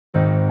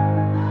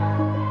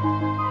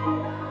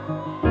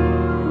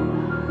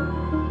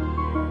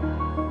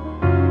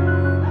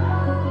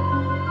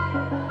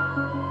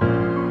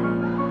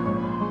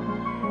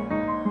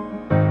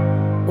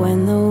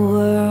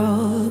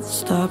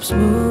stops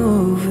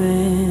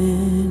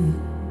moving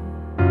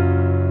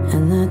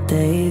and the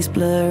days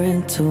blur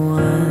into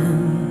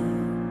one.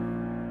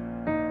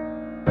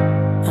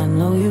 I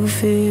know you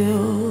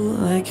feel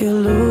like you're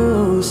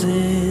losing,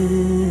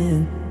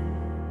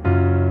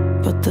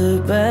 but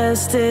the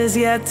best is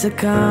yet to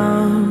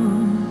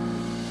come.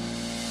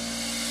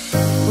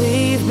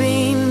 We've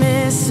been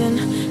missing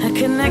a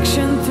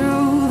connection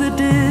through the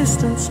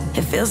distance.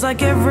 It feels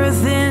like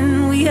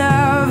everything we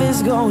have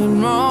is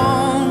going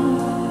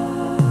wrong.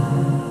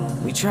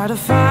 We try to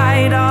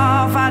fight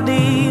off our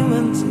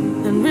demons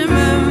and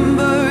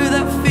remember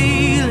that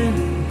feeling,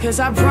 'cause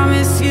I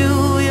promise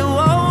you it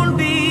won't